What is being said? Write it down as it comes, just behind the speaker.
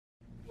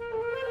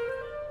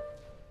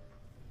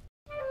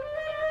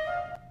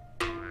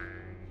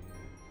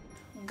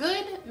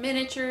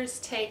miniatures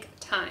take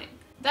time.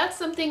 That's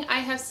something I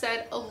have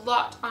said a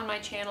lot on my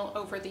channel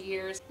over the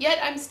years, yet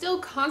I'm still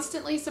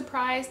constantly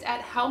surprised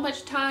at how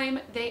much time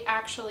they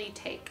actually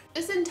take.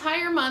 This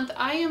entire month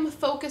I am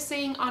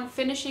focusing on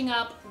finishing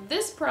up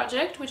this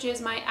project, which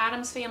is my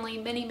Addams Family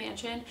mini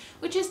mansion,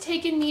 which has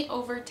taken me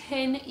over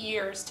 10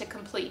 years to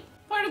complete.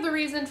 Part of the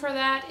reason for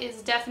that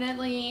is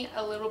definitely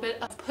a little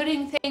bit of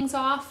putting things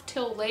off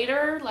till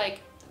later,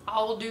 like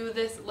I'll do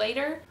this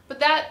later, but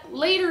that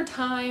later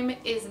time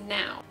is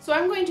now. So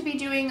I'm going to be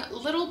doing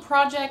little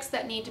projects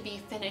that need to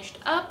be finished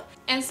up,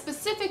 and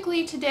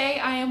specifically today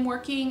I am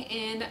working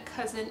in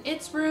Cousin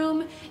It's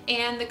room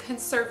and the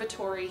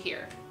conservatory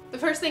here. The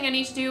first thing I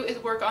need to do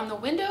is work on the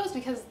windows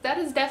because that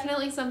is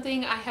definitely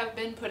something I have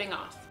been putting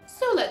off.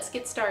 So let's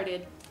get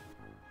started.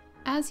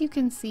 As you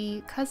can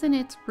see, Cousin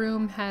It's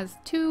room has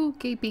 2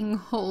 gaping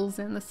holes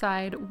in the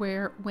side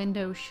where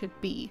windows should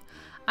be.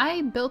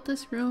 I built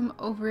this room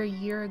over a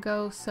year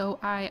ago, so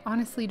I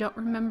honestly don't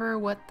remember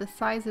what the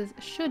sizes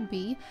should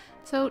be.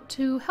 So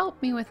to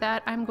help me with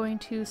that, I'm going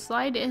to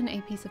slide in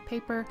a piece of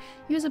paper,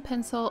 use a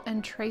pencil,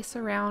 and trace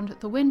around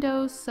the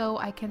windows so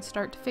I can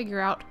start to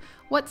figure out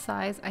what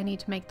size I need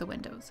to make the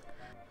windows.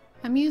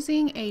 I'm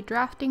using a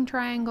drafting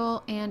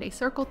triangle and a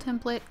circle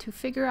template to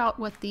figure out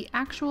what the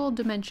actual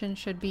dimension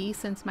should be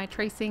since my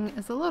tracing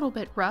is a little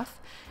bit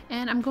rough,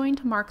 and I'm going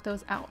to mark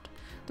those out.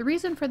 The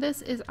reason for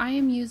this is I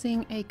am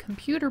using a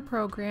computer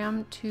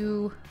program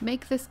to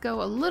make this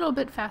go a little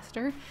bit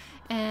faster,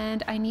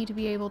 and I need to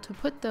be able to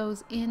put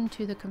those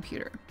into the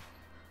computer.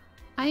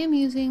 I am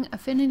using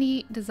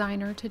Affinity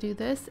Designer to do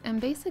this, and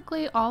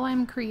basically all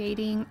I'm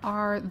creating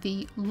are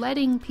the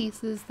leading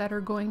pieces that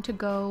are going to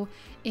go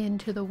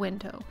into the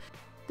window.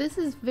 This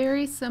is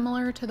very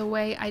similar to the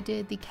way I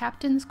did the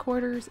Captain's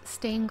Quarters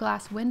stained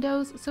glass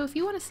windows, so if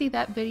you want to see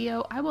that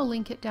video, I will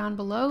link it down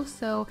below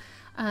so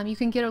you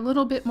can get a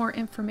little bit more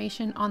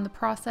information on the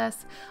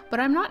process. But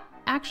I'm not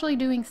actually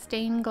doing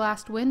stained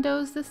glass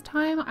windows this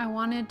time. I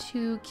wanted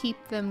to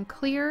keep them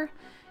clear.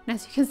 And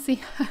as you can see,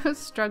 I was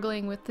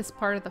struggling with this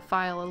part of the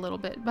file a little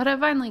bit, but I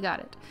finally got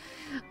it.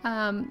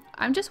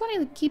 I'm just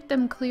wanting to keep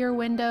them clear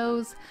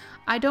windows.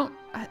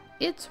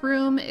 Its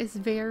room is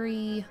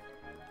very,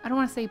 I don't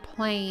want to say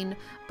plain,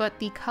 but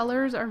the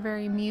colors are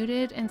very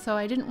muted, and so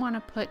I didn't want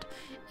to put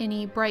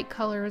any bright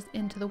colors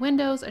into the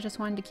windows. I just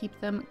wanted to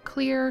keep them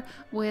clear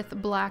with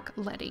black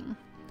leading.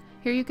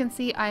 Here you can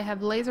see I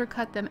have laser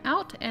cut them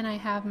out, and I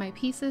have my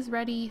pieces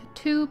ready,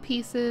 2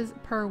 pieces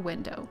per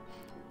window.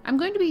 I'm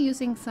going to be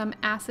using some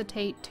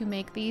acetate to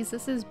make these.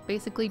 This is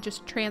basically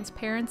just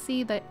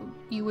transparency that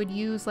you would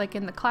use like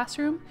in the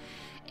classroom.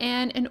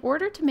 And in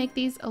order to make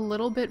these a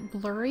little bit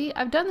blurry,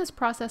 I've done this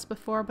process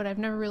before, but I've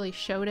never really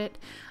showed it.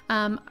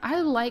 I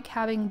like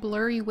having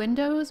blurry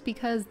windows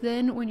because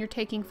then when you're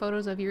taking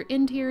photos of your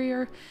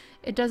interior,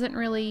 you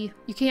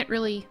can't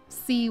really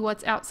see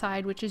what's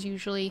outside, which is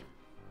usually,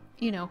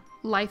 you know,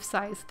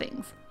 life-size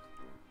things.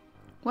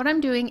 What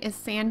I'm doing is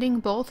sanding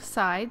both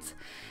sides,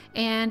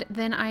 and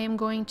then I am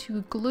going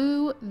to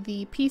glue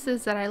the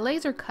pieces that I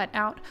laser cut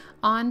out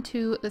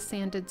onto the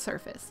sanded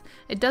surface.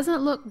 It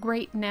doesn't look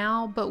great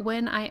now, but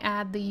when I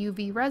add the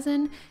UV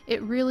resin,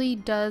 it really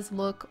does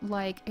look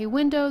like a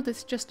window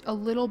that's just a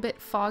little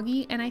bit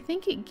foggy, and I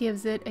think it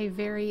gives it a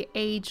very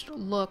aged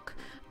look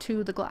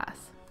to the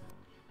glass.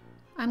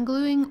 I'm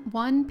gluing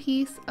one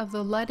piece of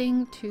the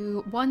leading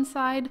to one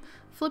side,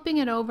 flipping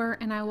it over,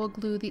 and I will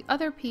glue the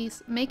other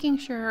piece, making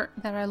sure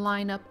that I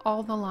line up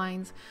all the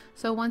lines.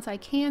 So once I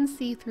can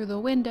see through the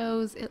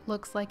windows, it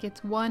looks like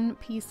it's one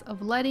piece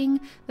of leading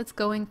that's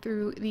going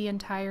through the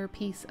entire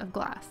piece of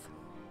glass.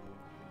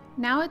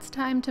 Now it's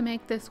time to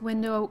make this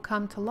window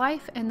come to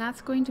life, and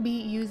that's going to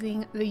be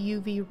using the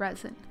UV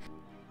resin.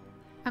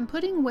 I'm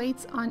putting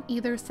weights on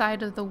either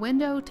side of the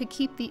window to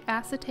keep the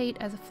acetate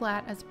as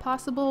flat as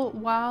possible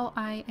while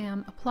I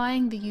am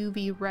applying the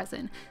UV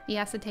resin. The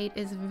acetate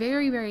is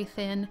very, very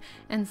thin,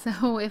 and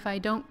so if I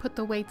don't put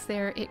the weights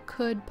there, it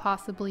could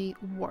possibly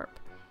warp.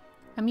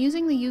 I'm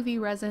using the UV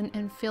resin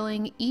and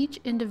filling each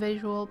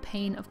individual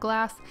pane of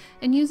glass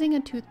and using a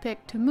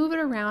toothpick to move it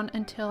around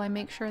until I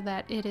make sure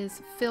that it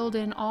is filled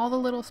in all the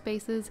little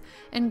spaces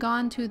and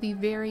gone to the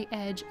very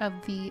edge of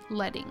the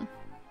leading.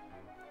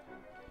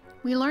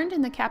 We learned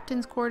in the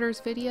Captain's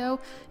Quarters video,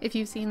 if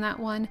you've seen that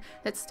one,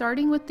 that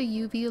starting with the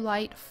UV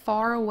light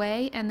far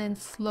away and then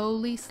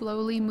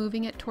slowly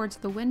moving it towards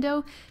the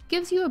window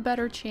gives you a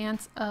better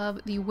chance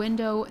of the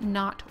window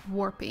not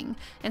warping.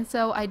 And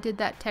so I did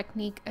that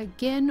technique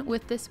again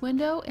with this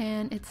window,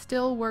 and it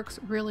still works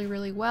really,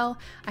 really well.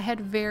 I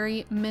had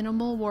very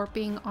minimal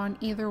warping on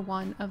either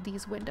one of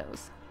these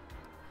windows.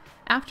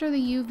 After the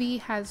UV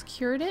has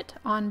cured it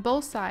on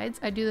both sides,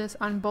 I do this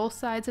on both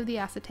sides of the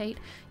acetate,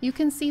 you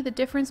can see the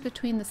difference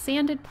between the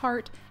sanded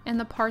part and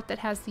the part that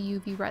has the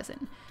UV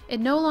resin.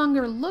 It no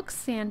longer looks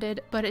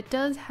sanded, but it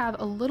does have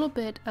a little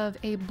bit of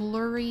a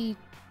blurry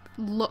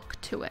look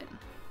to it.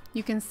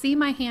 You can see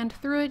my hand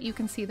through it, you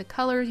can see the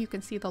colors, you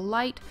can see the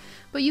light,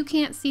 but you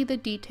can't see the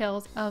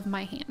details of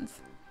my hands.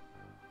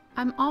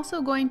 I'm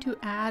also going to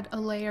add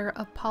a layer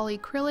of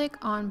polyacrylic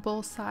on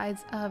both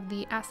sides of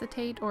the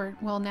acetate, or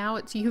well, now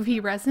it's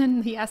UV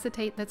resin, the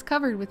acetate that's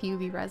covered with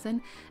UV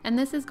resin, and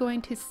this is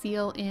going to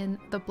seal in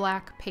the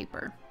black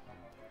paper.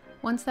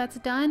 Once that's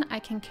done, I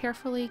can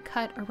carefully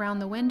cut around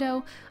the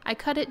window. I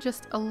cut it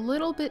just a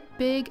little bit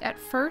big at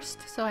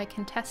first so I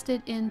can test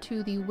it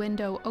into the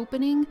window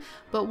opening,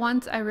 but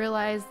once I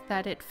realize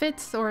that it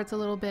fits or it's a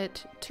little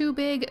bit too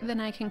big, then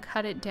I can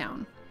cut it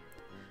down.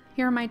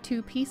 Here are my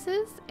two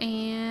pieces,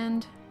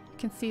 and you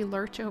can see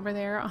Lurch over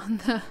there on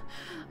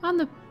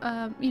the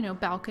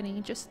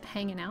balcony just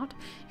hanging out.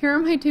 Here are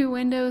my two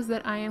windows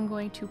that I am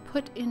going to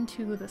put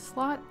into the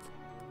slots.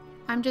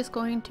 I'm just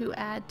going to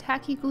add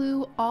tacky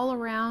glue all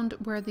around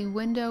where the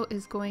window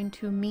is going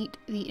to meet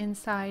the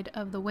inside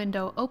of the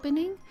window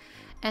opening,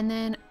 and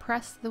then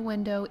press the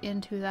window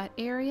into that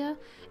area.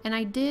 And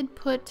I did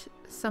put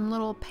some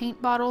little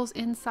paint bottles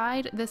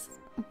inside. This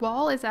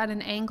wall is at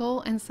an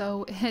angle, and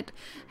so it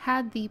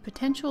had the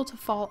potential to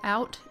fall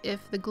out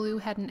if the glue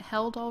hadn't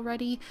held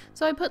already,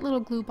 so I put little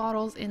glue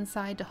bottles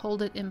inside to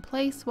hold it in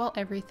place while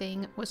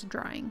everything was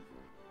drying.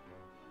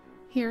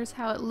 Here's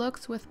how it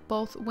looks with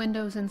both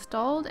windows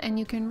installed, and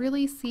you can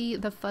really see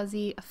the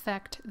fuzzy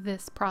effect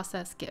this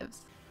process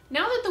gives.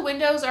 Now that the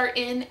windows are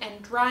in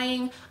and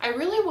drying, I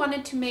really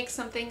wanted to make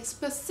something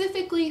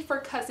specifically for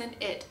Cousin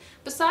It.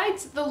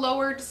 Besides the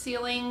lowered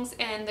ceilings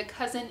and the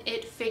Cousin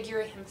It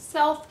figure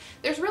himself,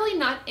 there's really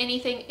not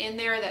anything in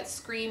there that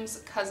screams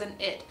Cousin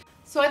It.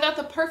 So I thought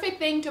the perfect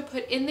thing to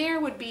put in there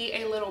would be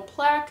a little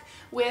plaque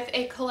with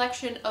a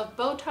collection of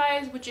bow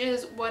ties, which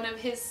is one of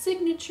his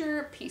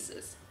signature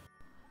pieces.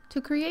 To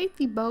create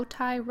the bow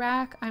tie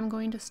rack, I'm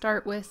going to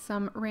start with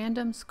some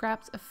random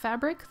scraps of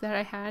fabric that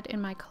I had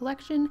in my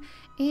collection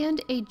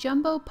and a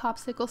jumbo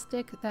popsicle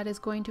stick that is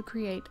going to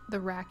create the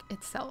rack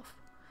itself.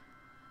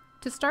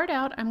 To start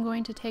out, I'm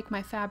going to take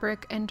my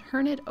fabric and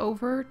turn it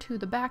over to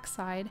the back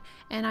side,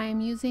 and I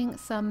am using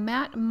some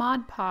matte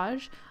Mod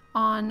Podge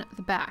on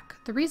the back.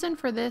 The reason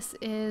for this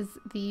is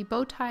the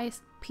bow tie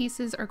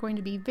pieces are going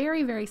to be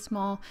very, very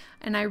small,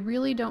 and I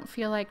really don't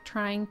feel like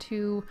trying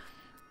to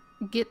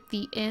get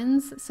the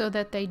ends so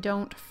that they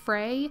don't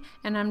fray,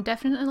 and I'm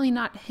definitely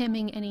not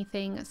hemming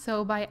anything,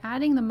 so by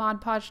adding the Mod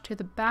Podge to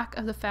the back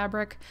of the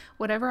fabric,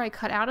 whatever I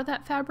cut out of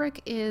that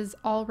fabric is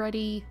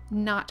already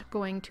not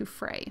going to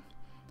fray.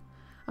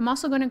 I'm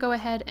also going to go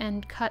ahead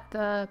and cut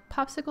the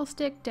popsicle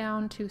stick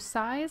down to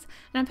size,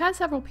 and I've had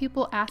several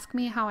people ask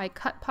me how I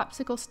cut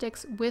popsicle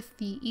sticks with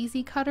the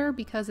Easy Cutter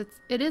because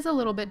it is a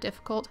little bit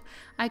difficult.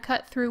 I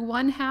cut through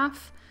one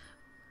half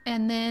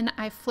and then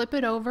I flip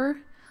it over,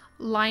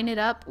 line it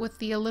up with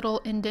the little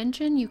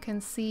indentation you can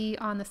see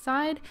on the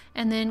side,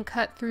 and then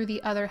cut through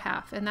the other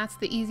half, and that's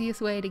the easiest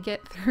way to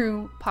get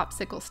through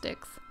popsicle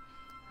sticks.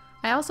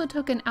 I also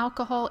took an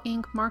alcohol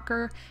ink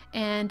marker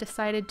and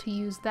decided to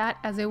use that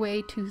as a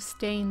way to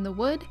stain the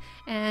wood,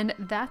 and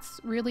that's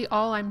really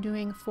all I'm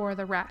doing for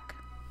the rack.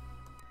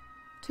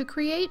 To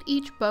create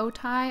each bow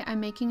tie, I'm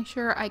making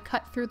sure I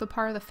cut through the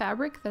part of the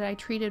fabric that I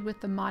treated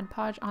with the Mod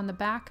Podge on the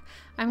back.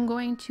 I'm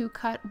going to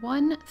cut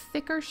one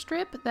thicker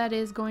strip that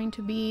is going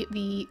to be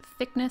the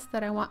thickness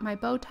that I want my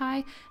bow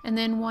tie, and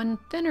then one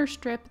thinner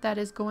strip that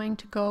is going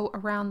to go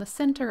around the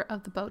center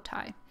of the bow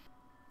tie.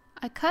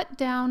 I cut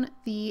down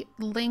the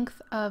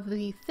length of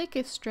the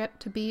thickest strip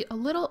to be a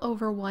little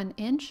over 1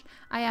 inch.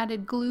 I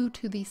added glue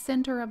to the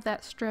center of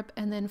that strip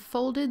and then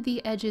folded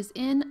the edges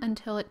in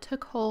until it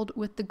took hold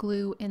with the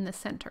glue in the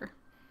center.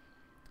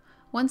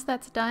 Once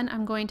that's done,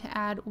 I'm going to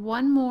add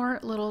one more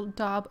little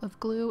daub of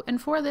glue,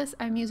 and for this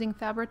I'm using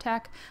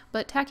Fabri-Tac,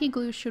 but tacky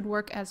glue should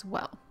work as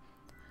well.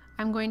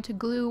 I'm going to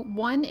glue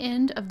one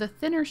end of the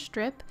thinner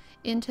strip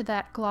into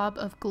that glob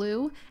of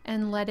glue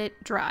and let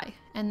it dry,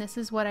 and this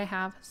is what I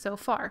have so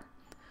far.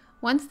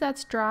 Once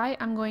that's dry,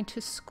 I'm going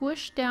to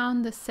squish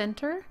down the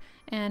center,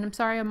 and I'm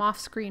sorry I'm off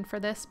screen for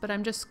this, but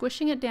I'm just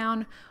squishing it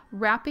down,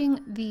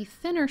 wrapping the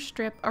thinner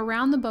strip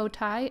around the bow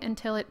tie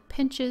until it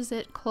pinches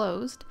it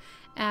closed.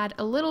 Add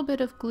a little bit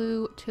of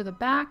glue to the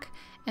back,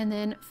 and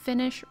then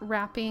finish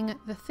wrapping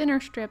the thinner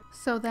strip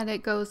so that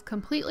it goes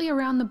completely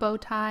around the bow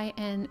tie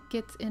and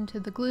gets into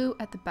the glue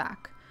at the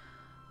back.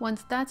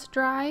 Once that's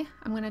dry,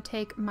 I'm going to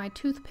take my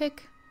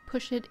toothpick,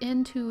 push it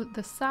into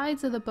the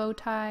sides of the bow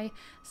tie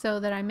so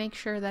that I make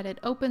sure that it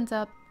opens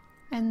up,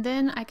 and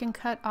then I can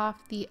cut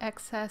off the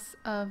excess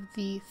of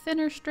the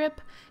thinner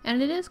strip,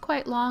 and it is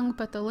quite long,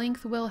 but the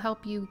length will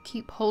help you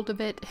keep hold of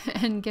it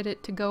and get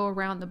it to go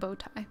around the bow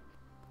tie.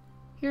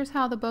 Here's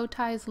how the bow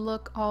ties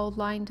look all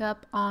lined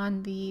up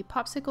on the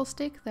popsicle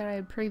stick that I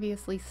had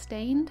previously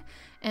stained,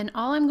 and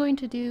all I'm going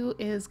to do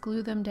is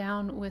glue them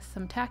down with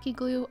some tacky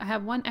glue. I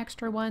have one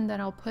extra one that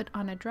I'll put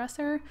on a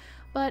dresser,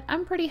 but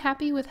I'm pretty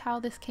happy with how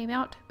this came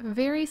out.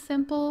 Very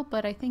simple,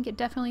 but I think it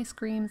definitely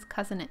screams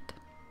Cousin It.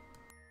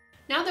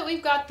 Now that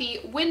we've got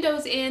the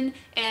windows in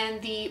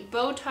and the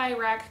bow tie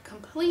rack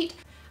complete,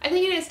 I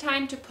think it is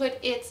time to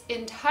put its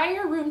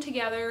entire room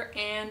together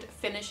and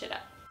finish it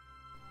up.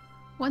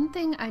 One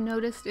thing I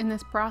noticed in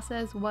this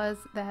process was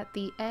that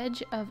the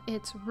edge of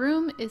its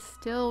room is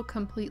still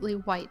completely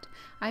white.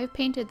 I have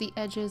painted the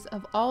edges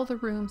of all the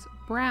rooms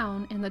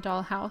brown in the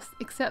dollhouse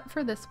except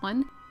for this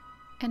one.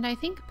 And I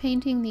think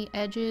painting the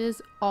edges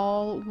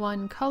all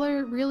one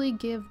color really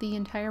give the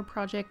entire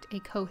project a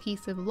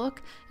cohesive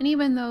look, and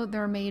even though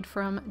they're made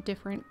from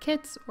different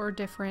kits or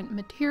different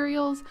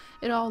materials,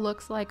 it all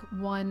looks like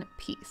one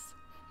piece.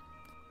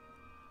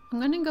 I'm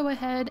going to go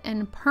ahead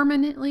and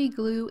permanently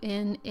glue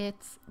in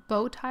its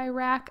bow tie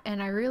rack,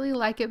 and I really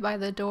like it by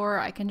the door.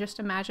 I can just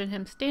imagine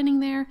him standing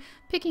there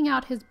picking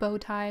out his bow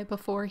tie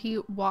before he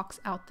walks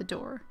out the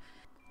door.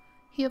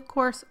 He of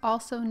course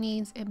also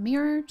needs a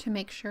mirror to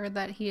make sure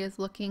that he is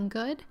looking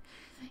good.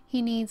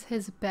 He needs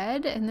his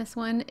bed, and this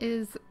one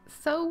is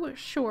so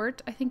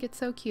short. I think it's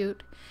so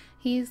cute.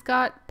 He's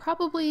got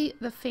probably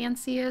the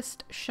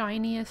fanciest,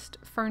 shiniest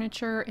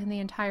furniture in the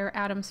entire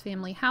Addams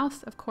family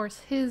house. Of course,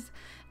 his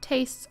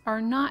tastes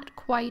are not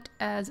quite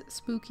as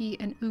spooky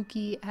and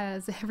ooky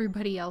as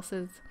everybody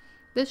else's.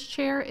 This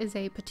chair is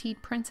a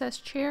petite princess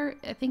chair.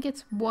 I think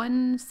it's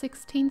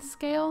 1/16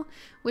 scale,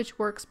 which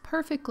works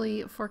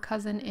perfectly for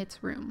Cousin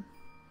It's room.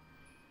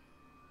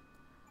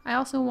 I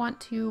also want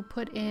to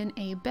put in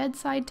a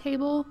bedside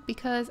table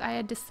because I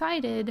had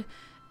decided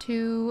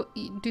to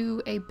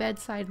do a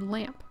bedside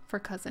lamp for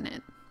Cousin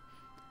It.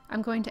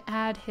 I'm going to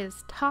add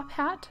his top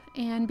hat,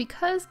 and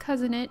because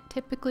Cousin It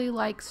typically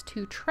likes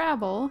to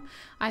travel,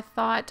 I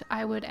thought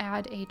I would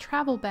add a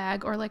travel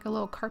bag, or like a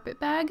little carpet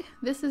bag.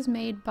 This is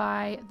made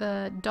by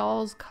the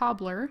Dolls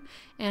Cobbler,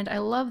 and I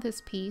love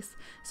this piece,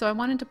 so I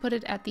wanted to put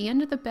it at the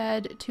end of the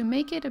bed to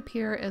make it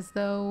appear as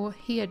though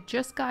he had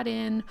just got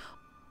in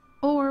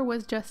or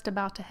was just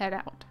about to head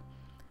out.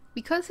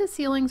 Because his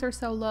ceilings are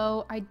so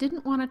low, I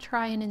didn't want to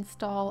try and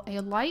install a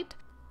light.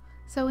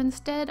 So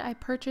instead I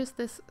purchased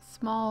this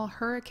small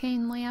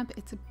hurricane lamp.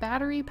 It's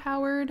battery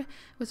powered. It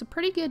was a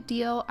pretty good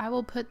deal. I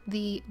will put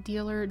the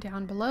dealer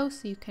down below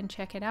so you can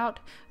check it out.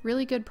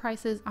 Really good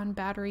prices on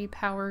battery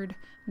powered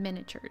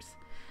miniatures.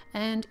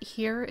 And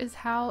here is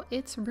how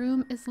its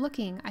room is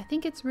looking. I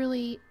think it's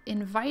really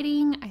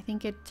inviting. I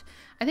think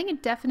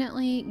it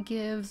definitely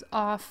gives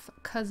off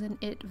Cousin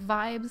It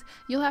vibes.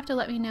 You'll have to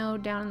let me know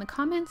down in the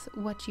comments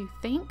what you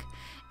think.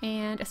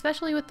 And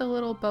especially with the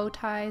little bow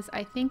ties,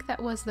 I think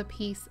that was the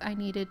piece I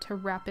needed to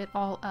wrap it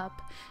all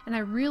up. And I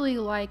really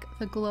like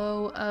the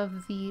glow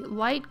of the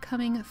light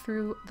coming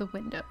through the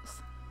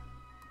windows.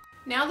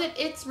 Now that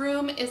its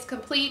room is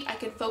complete, I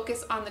can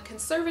focus on the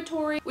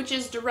conservatory, which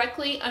is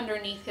directly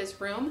underneath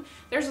his room.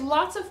 There's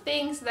lots of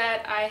things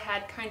that I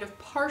had kind of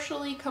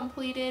partially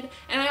completed,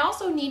 and I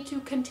also need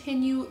to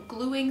continue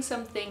gluing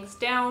some things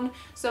down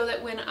so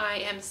that when I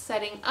am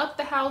setting up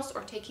the house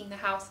or taking the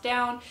house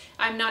down,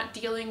 I'm not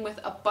dealing with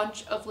a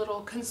bunch of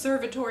little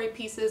conservatory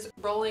pieces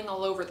rolling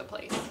all over the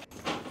place.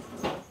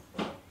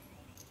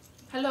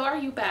 Hello, are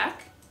you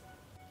back?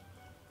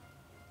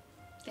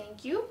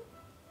 Thank you.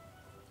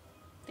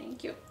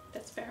 Thank you.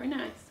 That's very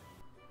nice.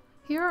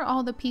 Here are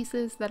all the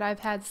pieces that I've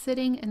had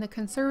sitting in the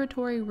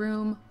conservatory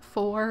room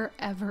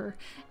forever,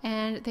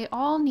 and they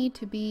all need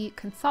to be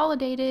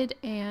consolidated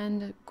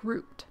and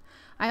grouped.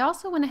 I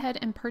also went ahead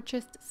and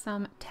purchased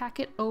some Tack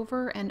It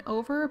Over and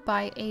Over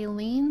by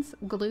Aleene's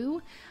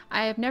glue.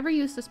 I have never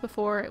used this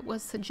before. It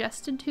was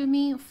suggested to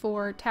me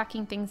for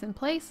tacking things in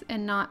place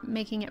and not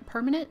making it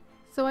permanent,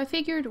 so I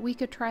figured we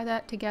could try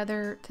that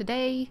together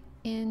today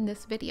in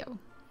this video.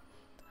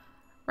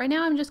 Right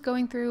now I'm just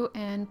going through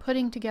and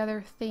putting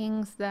together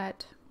things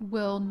that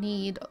will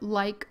need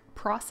like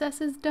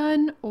processes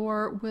done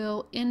or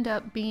will end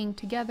up being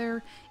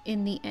together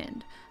in the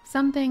end.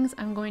 Some things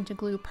I'm going to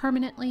glue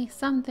permanently,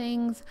 some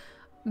things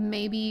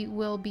maybe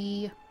will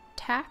be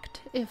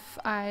tacked if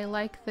I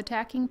like the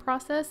tacking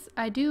process.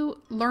 I do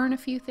learn a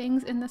few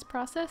things in this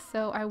process,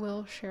 so I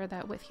will share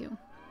that with you.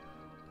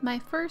 My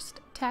first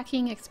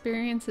tacking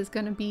experience is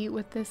going to be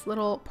with this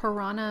little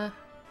piranha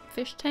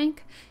fish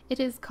tank.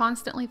 It is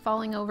constantly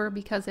falling over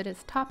because it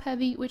is top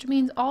heavy, which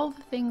means all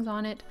the things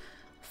on it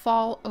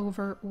fall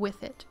over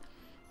with it.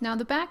 Now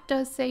the back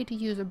does say to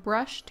use a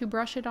brush to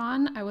brush it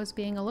on. I was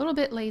being a little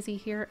bit lazy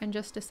here and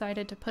just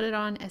decided to put it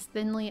on as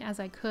thinly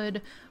as I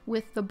could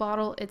with the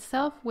bottle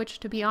itself, which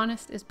to be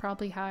honest is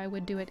probably how I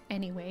would do it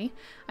anyway.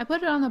 I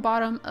put it on the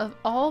bottom of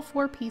all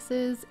 4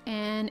 pieces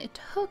and it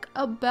took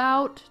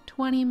about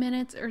 20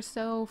 minutes or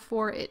so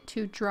for it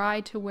to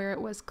dry to where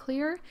it was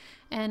clear,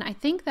 and I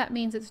think that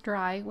means it's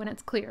dry when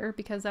it's clear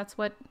because that's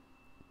what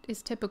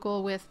is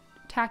typical with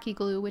tacky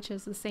glue, which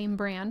is the same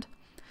brand.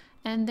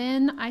 And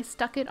then I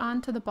stuck it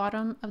onto the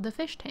bottom of the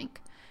fish tank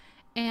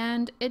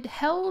and it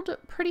held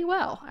pretty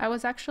well. I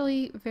was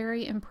actually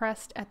very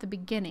impressed at the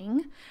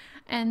beginning,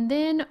 and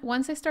then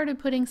once I started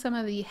putting some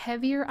of the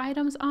heavier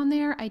items on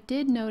there, I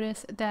did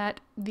notice that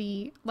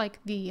the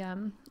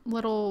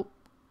little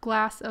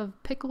glass of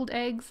pickled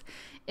eggs,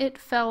 it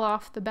fell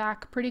off the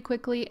back pretty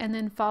quickly, and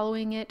then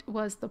following it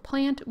was the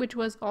plant, which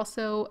was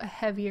also a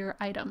heavier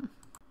item.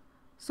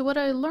 So what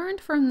I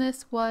learned from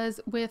this was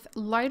with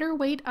lighter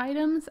weight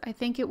items, I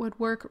think it would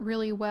work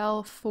really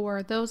well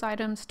for those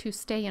items to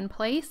stay in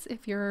place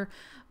if you're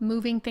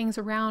moving things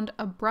around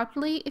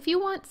abruptly. If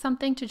you want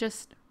something to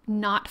just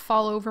not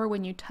fall over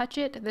when you touch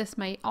it, this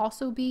might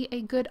also be a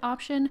good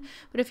option.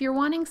 But if you're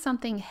wanting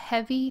something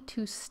heavy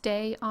to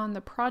stay on the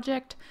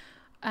project,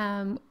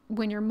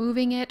 when you're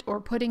moving it or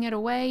putting it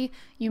away,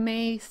 you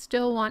may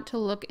still want to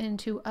look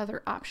into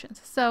other options.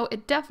 So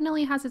it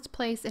definitely has its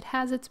place, it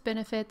has its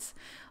benefits,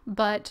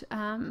 but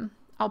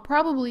I'll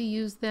probably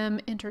use them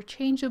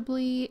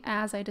interchangeably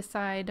as I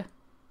decide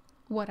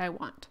what I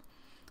want.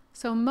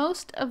 So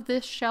most of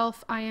this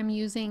shelf I am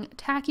using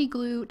tacky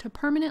glue to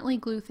permanently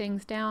glue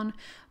things down,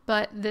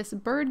 but this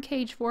bird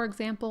cage, for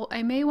example,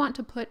 I may want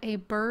to put a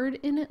bird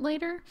in it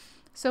later.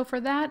 So for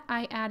that,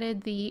 I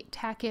added the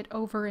tack it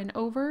over and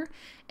over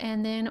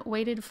and then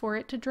waited for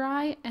it to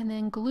dry and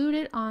then glued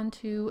it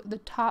onto the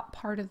top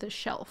part of the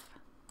shelf.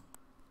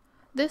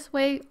 This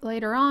way,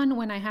 later on,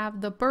 when I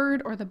have the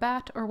bird or the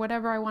bat or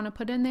whatever I want to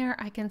put in there,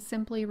 I can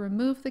simply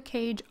remove the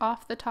cage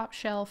off the top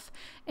shelf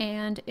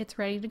and it's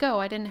ready to go.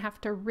 I didn't have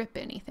to rip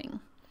anything.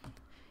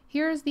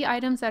 Here's the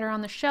items that are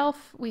on the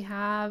shelf. We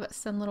have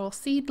some little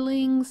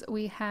seedlings.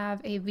 We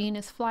have a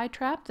Venus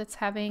flytrap that's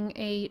having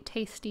a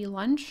tasty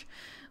lunch.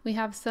 We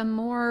have some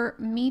more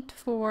meat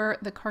for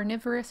the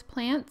carnivorous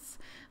plants.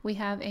 We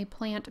have a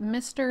plant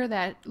mister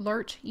that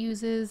Lurch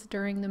uses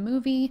during the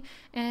movie,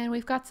 and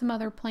we've got some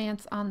other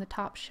plants on the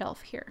top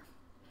shelf here.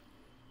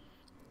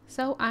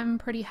 So I'm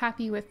pretty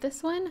happy with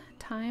this one.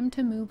 Time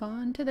to move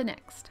on to the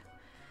next.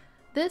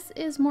 This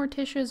is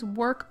Morticia's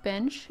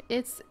workbench.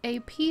 It's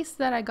a piece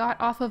that I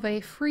got off of a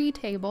free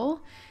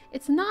table.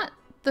 It's not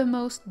the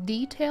most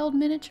detailed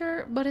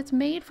miniature, but it's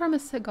made from a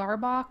cigar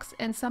box,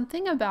 and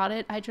something about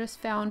it I just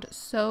found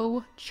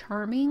so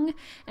charming,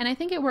 and I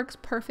think it works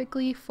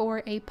perfectly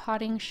for a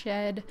potting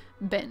shed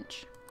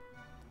bench.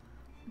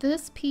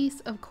 This piece,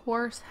 of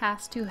course,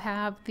 has to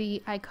have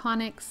the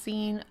iconic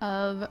scene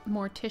of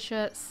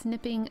Morticia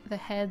snipping the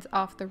heads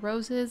off the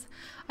roses.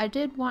 I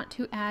did want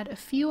to add a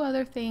few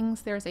other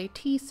things. There's a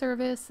tea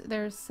service,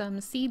 there's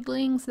some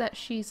seedlings that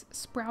she's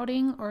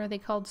sprouting, or are they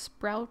called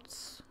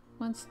sprouts?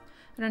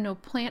 I don't know,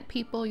 plant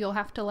people, you'll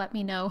have to let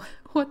me know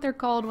what they're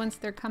called once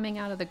they're coming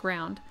out of the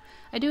ground.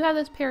 I do have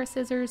this pair of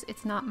scissors.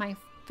 It's not my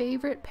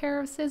favorite pair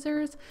of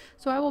scissors,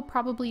 so I will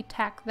probably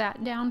tack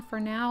that down for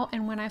now,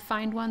 and when I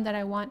find one that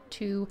I want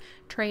to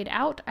trade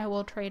out, I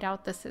will trade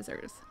out the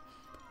scissors.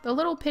 The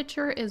little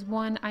picture is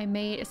one I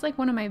made. It's like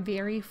one of my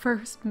very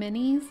first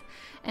minis,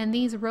 and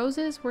these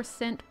roses were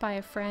sent by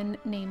a friend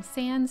named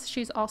Sands.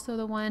 She's also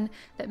the one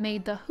that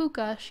made the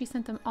hookah. She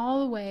sent them all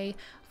the way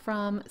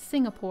from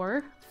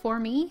Singapore for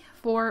me,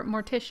 for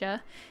Morticia,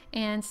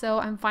 and so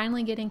I'm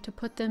finally getting to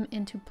put them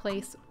into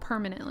place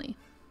permanently.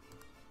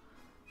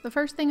 The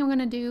first thing I'm going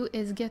to do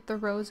is get the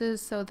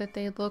roses so that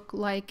they look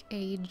like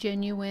a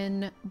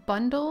genuine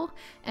bundle,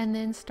 and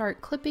then start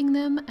clipping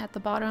them at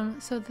the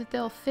bottom so that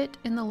they'll fit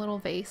in the little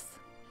vase.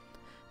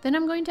 Then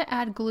I'm going to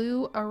add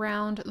glue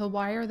around the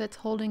wire that's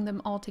holding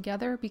them all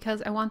together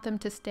because I want them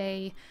to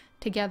stay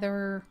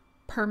together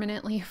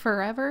permanently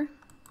forever.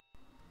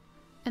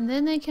 And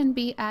then they can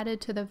be added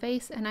to the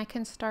vase, and I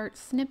can start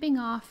snipping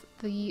off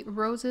the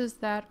roses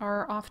that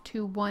are off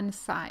to one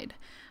side.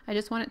 I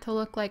just want it to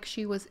look like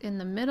she was in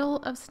the middle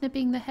of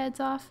snipping the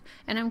heads off,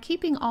 and I'm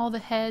keeping all the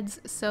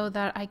heads so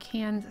that I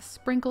can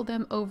sprinkle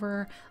them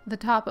over the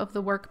top of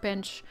the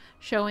workbench,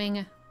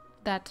 showing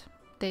that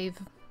they've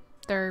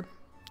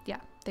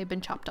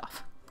been chopped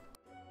off.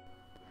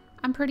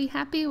 I'm pretty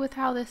happy with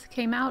how this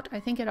came out. I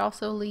think it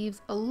also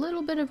leaves a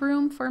little bit of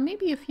room for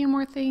maybe a few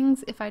more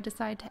things if I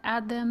decide to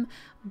add them,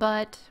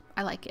 but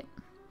I like it.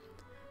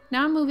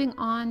 Now I'm moving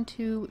on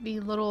to the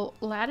little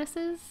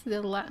lattices,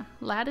 the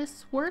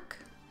lattice work,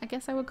 I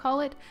guess I would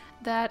call it,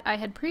 that I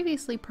had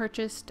previously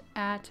purchased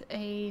at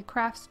a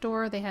craft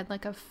store. They had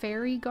like a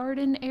fairy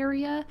garden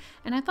area,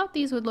 and I thought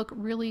these would look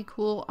really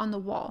cool on the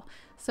wall.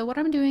 So what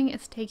I'm doing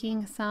is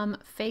taking some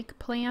fake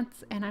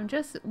plants and I'm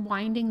just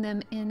winding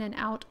them in and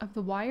out of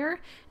the wire.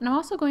 And I'm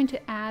also going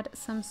to add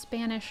some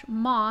Spanish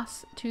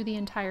moss to the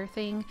entire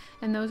thing,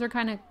 and those are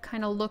kind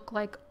of look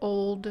like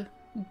old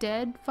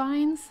dead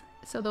vines.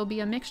 So there'll be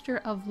a mixture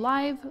of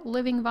live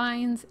living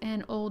vines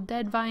and old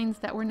dead vines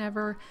that were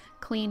never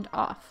cleaned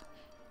off.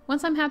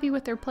 Once I'm happy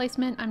with their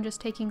placement, I'm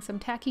just taking some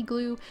tacky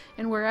glue,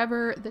 and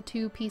wherever the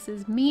two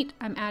pieces meet,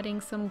 I'm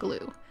adding some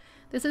glue.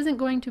 This isn't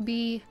going to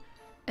be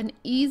an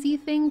easy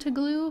thing to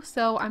glue,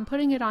 so I'm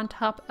putting it on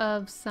top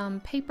of some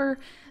paper,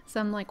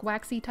 some like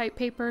waxy type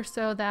paper,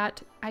 so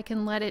that I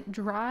can let it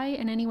dry,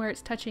 and anywhere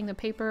it's touching the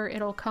paper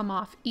it'll come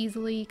off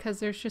easily because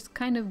there's just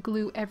kind of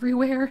glue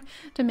everywhere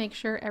to make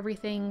sure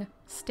everything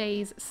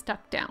stays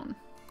stuck down.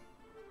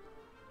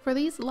 For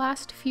these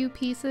last few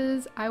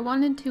pieces, I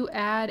wanted to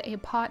add a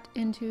pot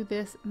into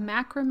this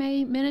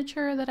macrame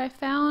miniature that I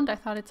found. I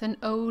thought it's an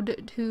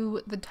ode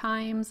to the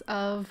times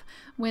of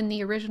when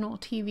the original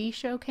TV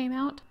show came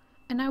out.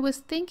 And I was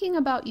thinking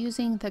about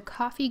using the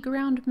coffee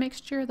ground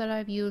mixture that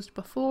I've used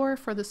before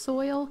for the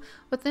soil,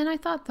 but then I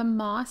thought the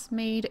moss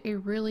made a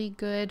really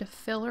good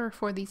filler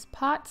for these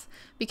pots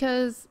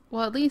because,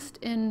 well, at least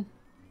in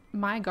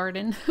my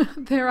garden,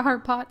 there are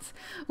pots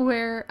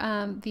where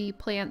the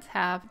plants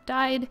have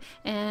died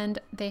and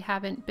they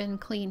haven't been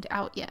cleaned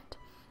out yet.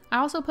 I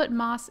also put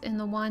moss in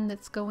the one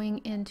that's going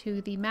into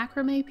the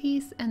macrame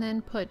piece and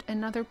then put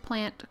another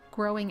plant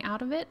growing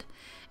out of it.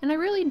 And I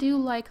really do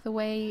like the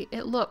way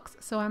it looks,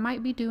 so I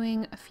might be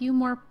doing a few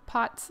more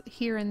pots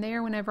here and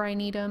there whenever I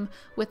need them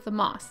with the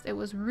moss. It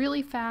was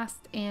really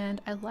fast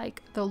and I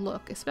like the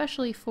look,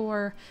 especially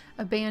for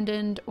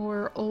abandoned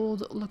or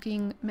old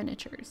looking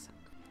miniatures.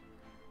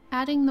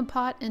 Adding the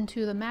pot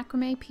into the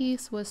macrame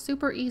piece was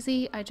super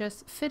easy. I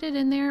just fit it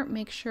in there,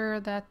 make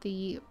sure that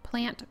the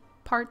plant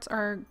parts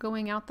are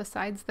going out the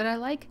sides that I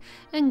like,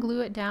 and glue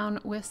it down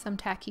with some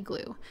tacky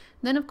glue.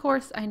 Then of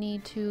course I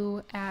need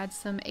to add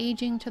some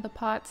aging to the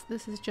pots.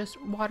 This is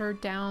just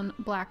watered down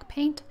black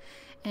paint,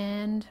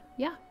 and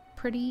yeah,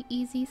 pretty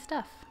easy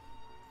stuff.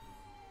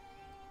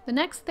 The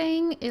next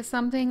thing is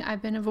something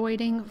I've been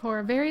avoiding for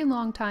a very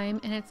long time,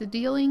 and it's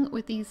dealing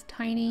with these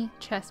tiny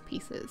chess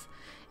pieces.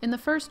 In the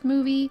first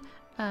movie,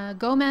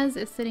 Gomez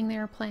is sitting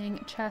there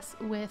playing chess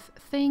with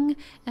Thing,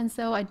 and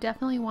so I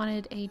definitely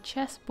wanted a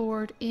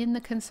chessboard in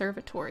the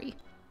conservatory.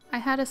 I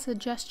had a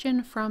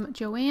suggestion from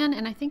Joanne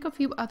and I think a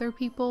few other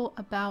people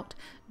about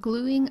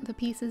gluing the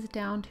pieces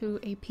down to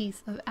a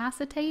piece of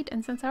acetate,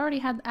 and since I already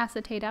had the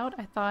acetate out,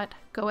 I thought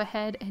go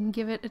ahead and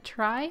give it a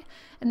try,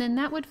 and then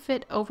that would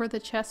fit over the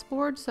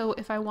chessboard, so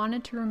if I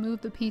wanted to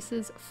remove the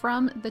pieces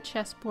from the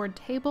chessboard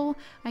table,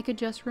 I could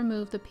just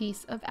remove the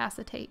piece of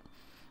acetate.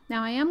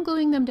 Now I am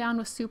gluing them down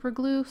with super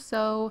glue,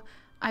 so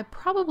I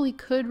probably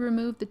could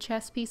remove the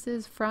chess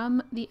pieces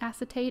from the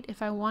acetate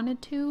if I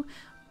wanted to,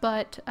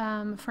 but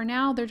for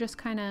now they're just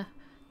kind of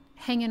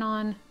hanging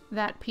on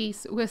that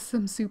piece with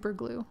some super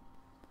glue.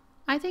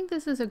 I think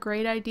this is a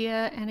great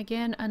idea, and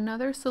again,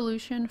 another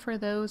solution for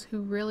those who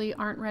really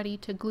aren't ready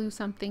to glue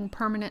something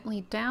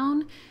permanently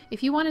down.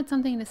 If you wanted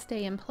something to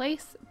stay in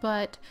place,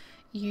 but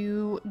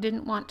you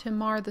didn't want to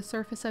mar the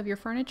surface of your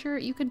furniture,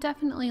 you could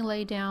definitely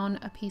lay down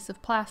a piece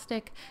of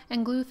plastic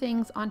and glue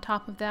things on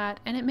top of that,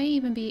 and it may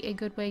even be a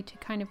good way to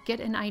kind of get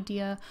an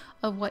idea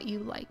of what you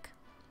like.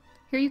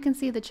 Here you can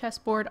see the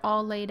chessboard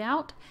all laid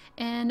out,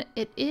 and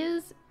it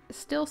is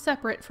still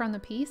separate from the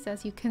piece,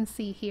 as you can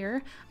see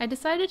here. I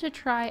decided to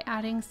try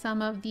adding some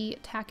of the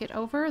tack it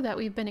over that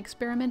we've been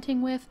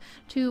experimenting with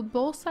to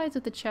both sides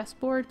of the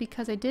chessboard,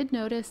 because I did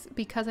notice,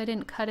 because I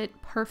didn't cut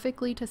it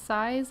perfectly to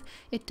size,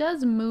 it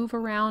does move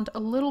around a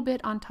little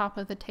bit on top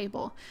of the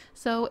table.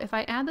 So if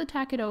I add the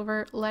tack it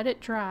over, let it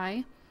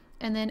dry,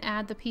 and then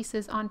add the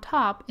pieces on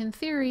top, in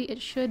theory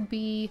it should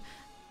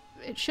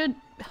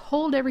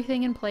hold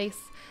everything in place,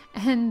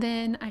 and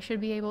then I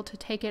should be able to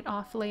take it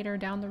off later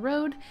down the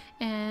road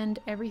and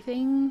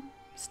everything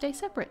stay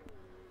separate.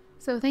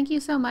 So thank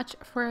you so much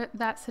for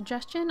that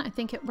suggestion. I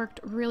think it worked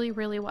really,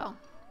 really well.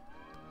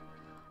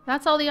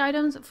 That's all the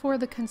items for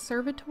the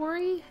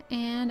conservatory,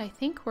 and I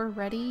think we're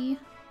ready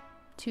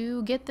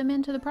to get them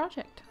into the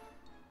project.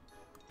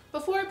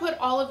 Before I put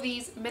all of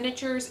these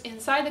miniatures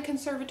inside the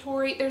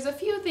conservatory, there's a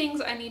few things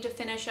I need to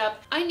finish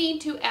up. I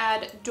need to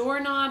add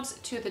doorknobs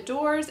to the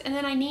doors, and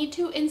then I need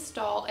to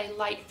install a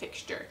light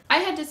fixture. I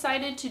had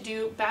decided to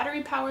do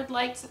battery-powered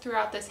lights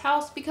throughout this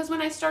house because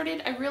when I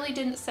started, I really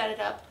didn't set it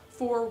up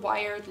for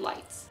wired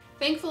lights.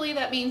 Thankfully,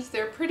 that means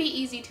they're pretty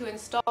easy to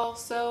install,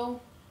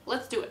 so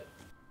let's do it.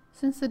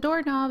 Since the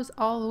doorknob's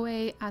all the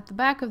way at the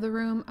back of the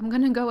room, I'm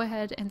gonna go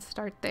ahead and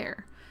start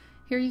there.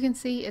 Here you can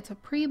see it's a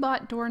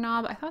pre-bought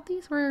doorknob. I thought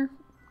these were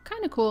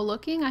kind of cool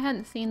looking. I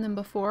hadn't seen them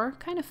before.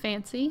 Kind of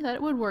fancy.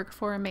 That would work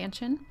for a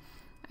mansion.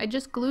 I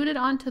just glued it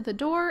onto the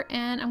door,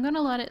 and I'm going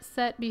to let it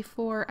set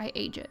before I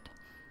age it.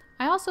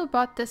 I also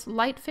bought this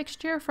light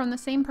fixture from the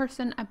same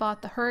person I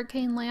bought the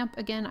hurricane lamp.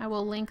 Again, I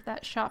will link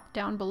that shop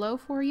down below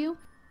for you.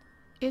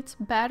 It's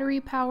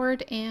battery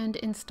powered and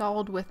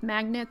installed with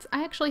magnets.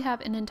 I actually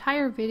have an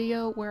entire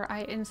video where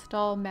I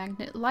install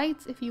magnet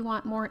lights if you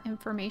want more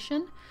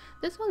information.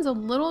 This one's a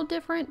little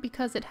different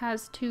because it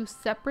has two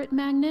separate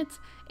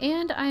magnets,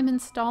 and I'm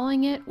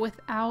installing it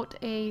without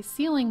a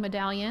ceiling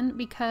medallion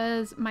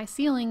because my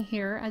ceiling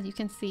here, as you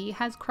can see,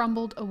 has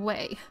crumbled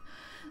away.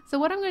 So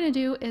what I'm going to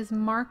do is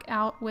mark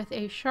out with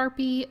a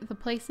Sharpie the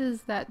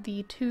places that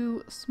the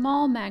two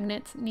small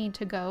magnets need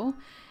to go,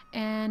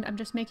 and I'm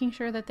just making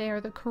sure that they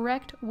are the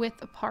correct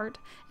width apart,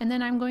 and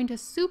then I'm going to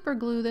super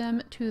glue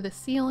them to the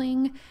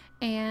ceiling,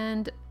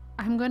 and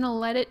I'm going to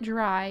let it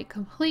dry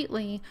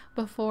completely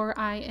before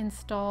I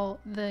install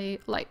the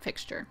light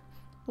fixture.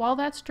 While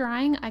that's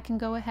drying, I can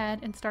go ahead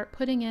and start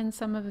putting in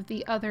some of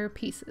the other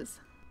pieces.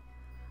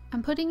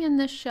 I'm putting in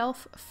this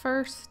shelf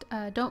first.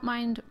 Don't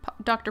mind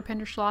Dr.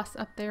 Penderschloss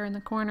up there in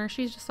the corner.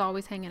 She's just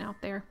always hanging out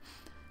there.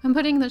 I'm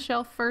putting the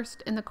shelf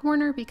first in the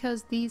corner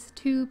because these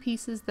two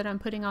pieces that I'm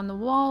putting on the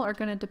wall are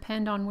going to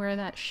depend on where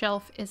that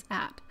shelf is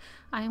at.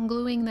 I am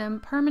gluing them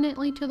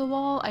permanently to the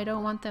wall. I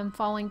don't want them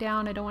falling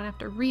down. I don't want to have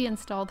to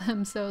reinstall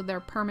them, so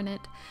they're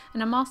permanent.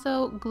 And I'm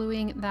also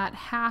gluing that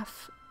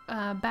half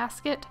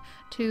basket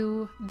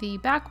to the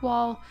back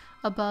wall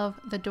above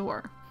the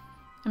door.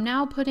 I'm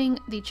now putting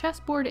the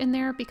chessboard in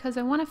there because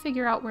I want to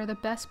figure out where the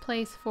best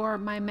place for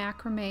my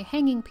macrame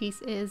hanging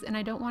piece is, and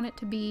I don't want it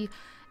to be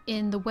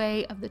in the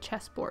way of the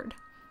chessboard.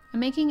 I'm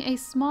making a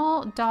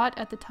small dot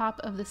at the top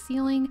of the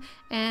ceiling,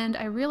 and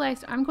I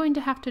realized I'm going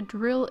to have to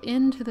drill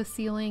into the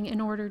ceiling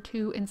in order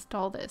to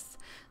install this.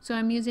 So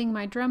I'm using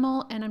my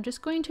Dremel and I'm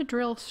just going to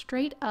drill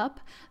straight up.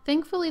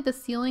 Thankfully the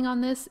ceiling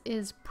on this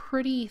is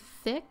pretty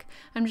thick.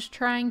 I'm just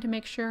trying to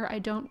make sure I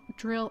don't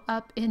drill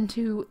up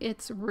into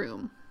its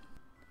room.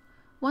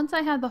 Once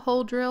I had the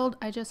hole drilled,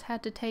 I just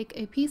had to take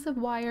a piece of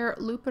wire,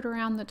 loop it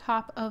around the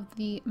top of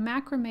the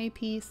macrame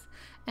piece,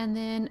 and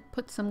then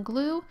put some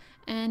glue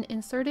and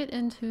insert it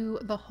into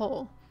the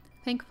hole.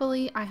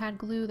 Thankfully, I had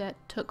glue that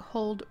took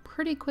hold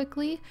pretty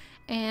quickly,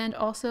 and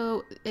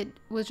also it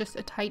was just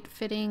a tight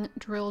fitting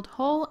drilled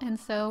hole, and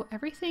so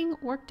everything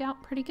worked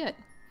out pretty good.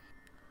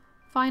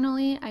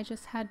 Finally, I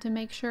just had to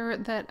make sure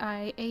that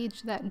I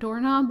aged that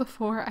doorknob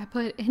before I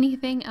put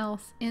anything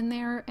else in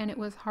there, and it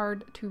was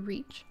hard to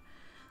reach.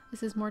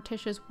 This is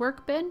Morticia's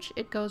workbench.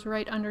 It goes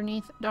right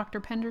underneath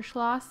Dr.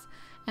 Penderschloss.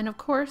 And of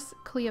course,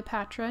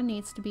 Cleopatra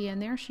needs to be in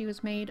there. She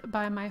was made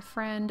by my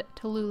friend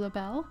Tallulah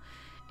Bell.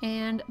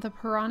 And the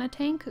piranha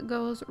tank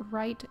goes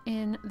right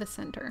in the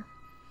center.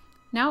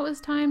 Now it was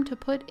time to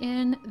put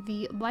in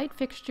the light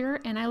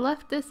fixture, and I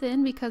left this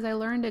in because I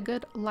learned a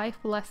good life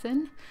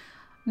lesson.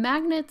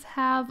 Magnets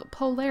have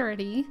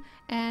polarity,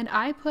 and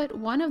I put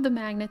one of the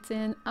magnets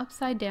in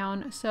upside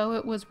down so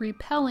it was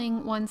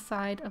repelling one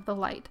side of the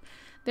light.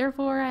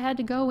 Therefore, I had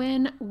to go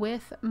in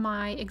with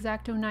my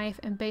X-Acto knife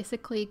and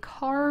basically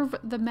carve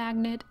the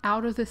magnet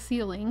out of the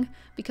ceiling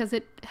because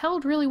it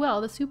held really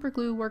well. The super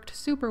glue worked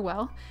super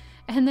well.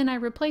 And then I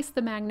replaced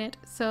the magnet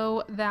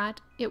so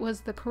that it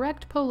was the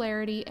correct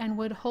polarity and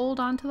would hold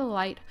onto the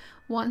light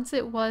once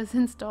it was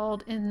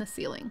installed in the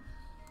ceiling.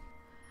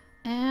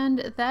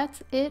 And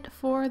that's it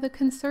for the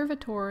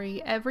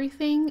conservatory.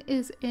 Everything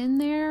is in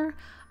there.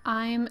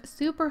 I'm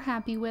super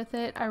happy with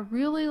it. I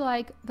really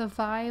like the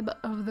vibe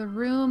of the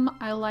room.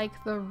 I like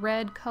the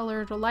red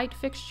colored light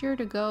fixture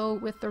to go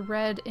with the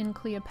red in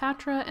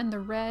Cleopatra and the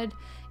red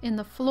in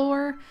the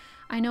floor.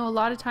 I know a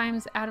lot of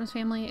times Addams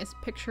Family is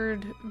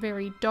pictured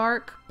very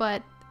dark,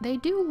 but they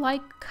do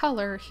like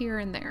color here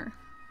and there.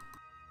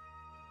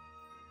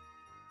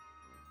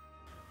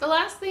 The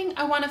last thing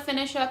I want to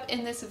finish up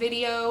in this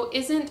video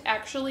isn't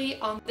actually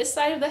on this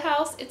side of the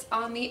house, it's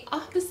on the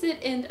opposite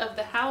end of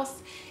the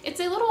house. It's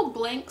a little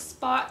blank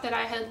spot that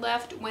I had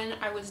left when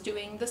I was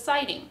doing the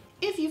siding.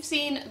 If you've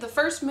seen the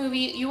first movie,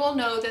 you will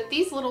know that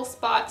these little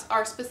spots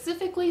are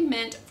specifically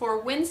meant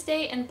for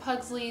Wednesday and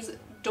Pugsley's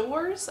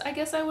doors, I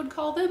guess I would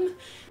call them.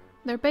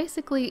 They're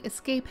basically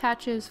escape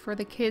hatches for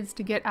the kids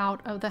to get out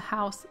of the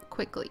house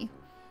quickly.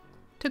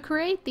 To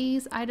create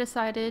these, I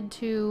decided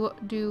to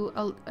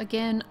do,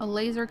 again, a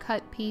laser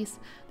cut piece.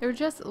 They're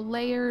just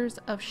layers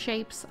of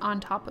shapes on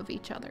top of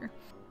each other.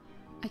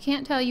 I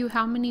can't tell you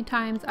how many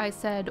times I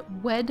said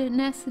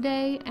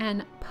Wednesday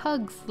and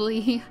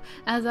Pugsley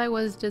as I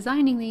was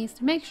designing these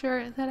to make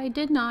sure that I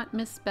did not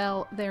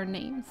misspell their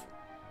names.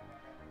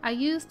 I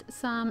used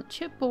some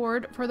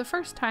chipboard for the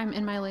first time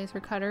in my laser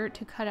cutter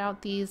to cut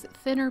out these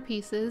thinner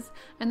pieces,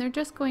 and they're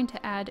just going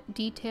to add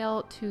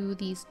detail to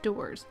these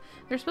doors.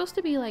 They're supposed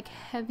to be like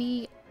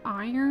heavy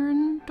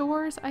iron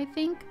doors, I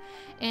think,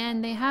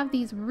 and they have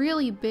these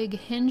really big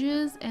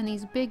hinges and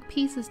these big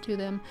pieces to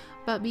them,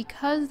 but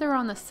because they're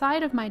on the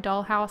side of my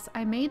dollhouse,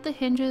 I made the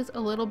hinges a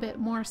little bit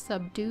more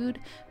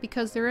subdued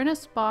because they're in a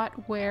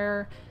spot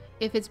where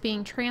if it's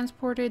being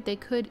transported, they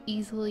could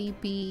easily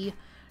be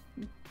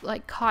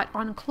like caught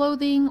on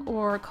clothing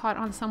or caught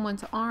on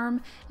someone's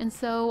arm, and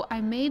so I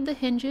made the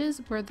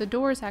hinges where the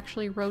doors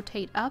actually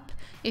rotate up.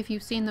 If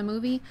you've seen the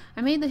movie,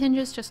 I made the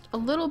hinges just a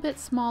little bit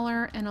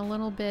smaller and a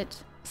little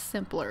bit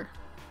simpler.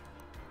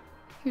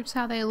 Here's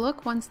how they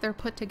look once they're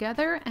put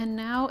together, and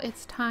now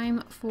it's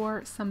time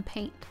for some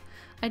paint.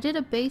 I did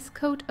a base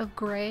coat of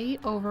gray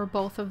over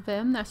both of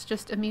them. That's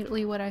just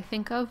immediately what I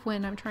think of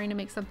when I'm trying to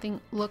make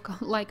something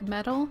look like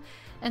metal.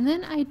 And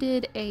then I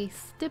did a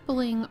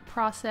stippling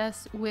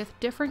process with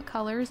different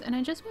colors, and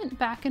I just went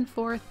back and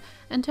forth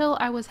until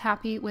I was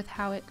happy with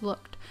how it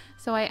looked.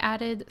 So I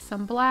added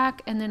some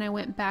black, and then I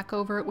went back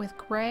over it with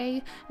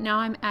gray. Now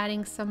I'm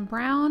adding some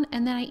brown,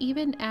 and then I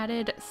even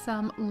added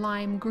some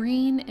lime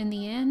green in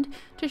the end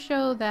to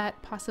show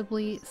that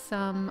possibly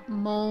some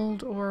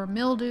mold or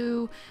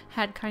mildew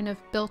had kind of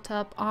built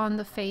up on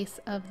the face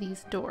of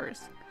these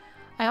doors.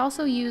 I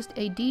also used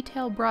a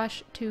detail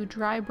brush to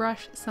dry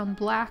brush some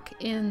black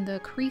in the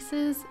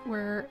creases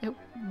where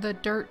the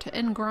dirt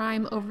and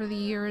grime over the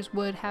years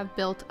would have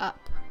built up.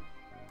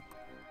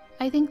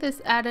 I think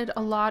this added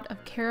a lot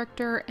of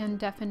character and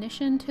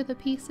definition to the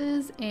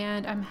pieces,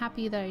 and I'm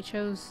happy that I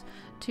chose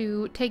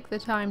to take the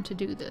time to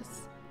do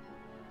this.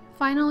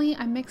 Finally,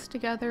 I mixed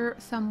together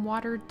some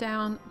watered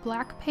down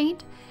black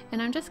paint, and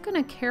I'm just going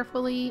to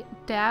carefully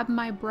dab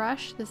my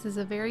brush, this is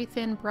a very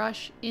thin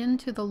brush,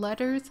 into the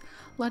letters,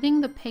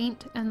 letting the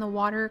paint and the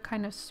water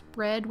kind of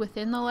spread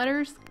within the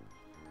letters.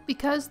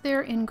 Because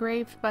they're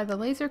engraved by the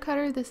laser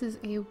cutter, this is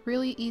a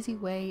really easy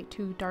way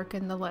to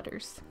darken the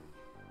letters.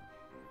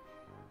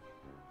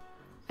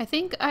 I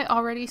think I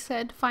already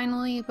said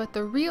finally, but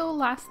the real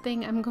last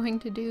thing I'm going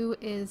to do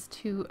is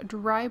to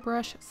dry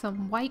brush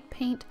some white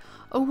paint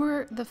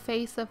over the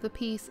face of the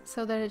piece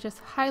so that it just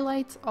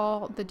highlights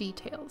all the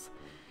details.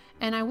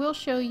 And I will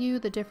show you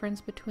the difference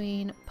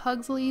between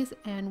Pugsley's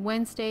and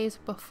Wednesday's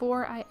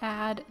before I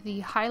add the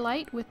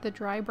highlight with the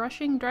dry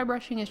brushing. Dry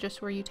brushing is just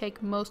where you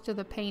take most of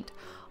the paint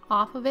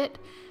off of it,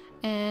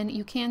 and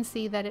you can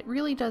see that it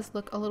really does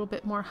look a little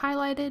bit more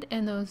highlighted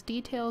and those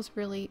details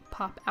really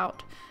pop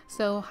out.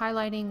 So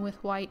highlighting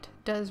with white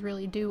does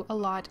really do a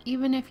lot,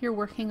 even if you're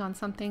working on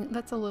something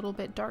that's a little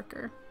bit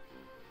darker.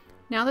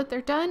 Now that they're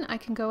done, I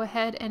can go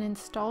ahead and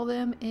install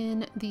them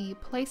in the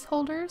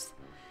placeholders,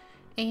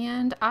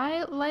 and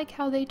I like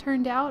how they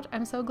turned out.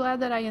 I'm so glad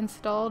that I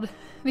installed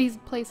these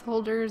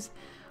placeholders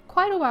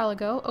quite a while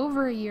ago,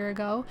 over a year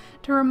ago,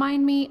 to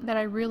remind me that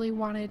I really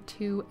wanted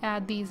to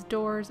add these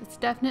doors. It's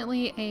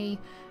definitely a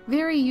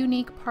very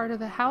unique part of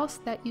the house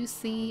that you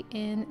see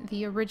in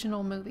the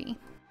original movie.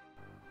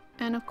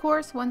 And of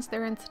course, once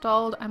they're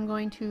installed, I'm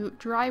going to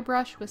dry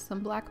brush with some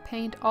black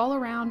paint all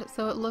around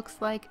so it looks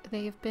like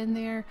they've been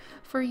there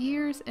for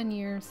years and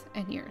years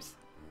and years.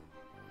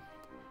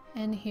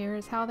 And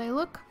here's how they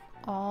look,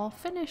 all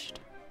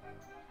finished.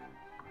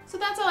 So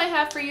that's all I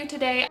have for you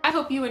today. I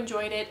hope you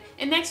enjoyed it.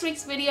 In next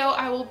week's video,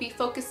 I will be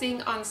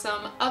focusing on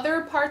some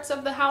other parts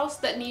of the house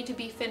that need to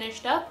be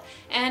finished up,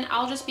 and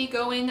I'll just be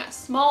going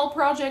small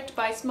project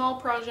by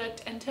small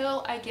project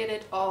until I get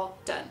it all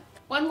done.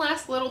 One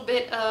last little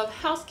bit of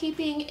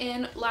housekeeping.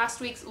 In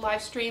last week's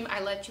live stream,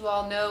 I let you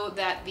all know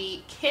that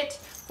the kit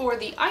for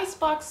the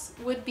icebox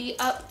would be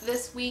up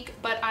this week,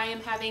 but I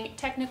am having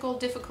technical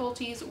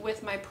difficulties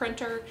with my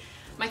printer,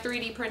 my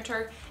 3D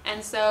printer,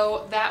 and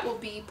so that will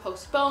be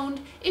postponed.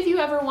 If you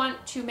ever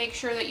want to make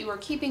sure that you are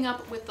keeping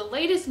up with the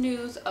latest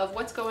news of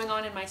what's going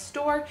on in my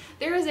store,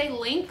 there is a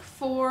link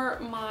for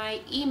my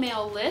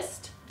email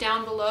list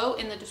down below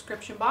in the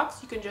description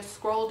box. You can just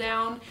scroll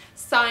down,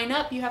 sign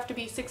up. You have to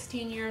be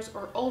 16 years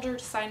or older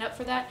to sign up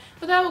for that,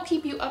 but that will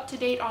keep you up to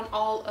date on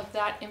all of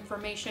that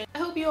information. I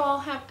hope you all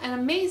have an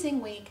amazing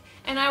week,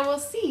 and I will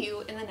see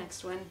you in the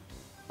next one.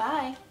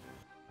 Bye!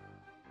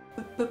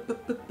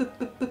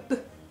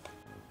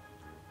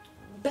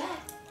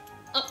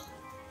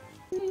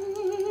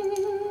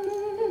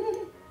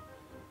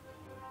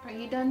 Are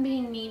you done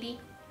being needy?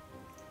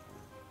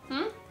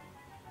 Are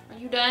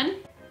you done?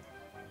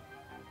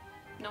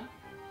 No?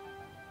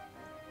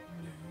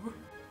 No.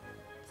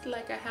 It's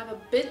like I have a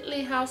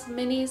Bentley House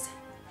Minis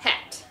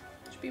hat.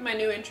 Should be my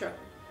new intro.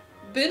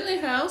 Bentley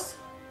House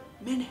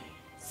Mini.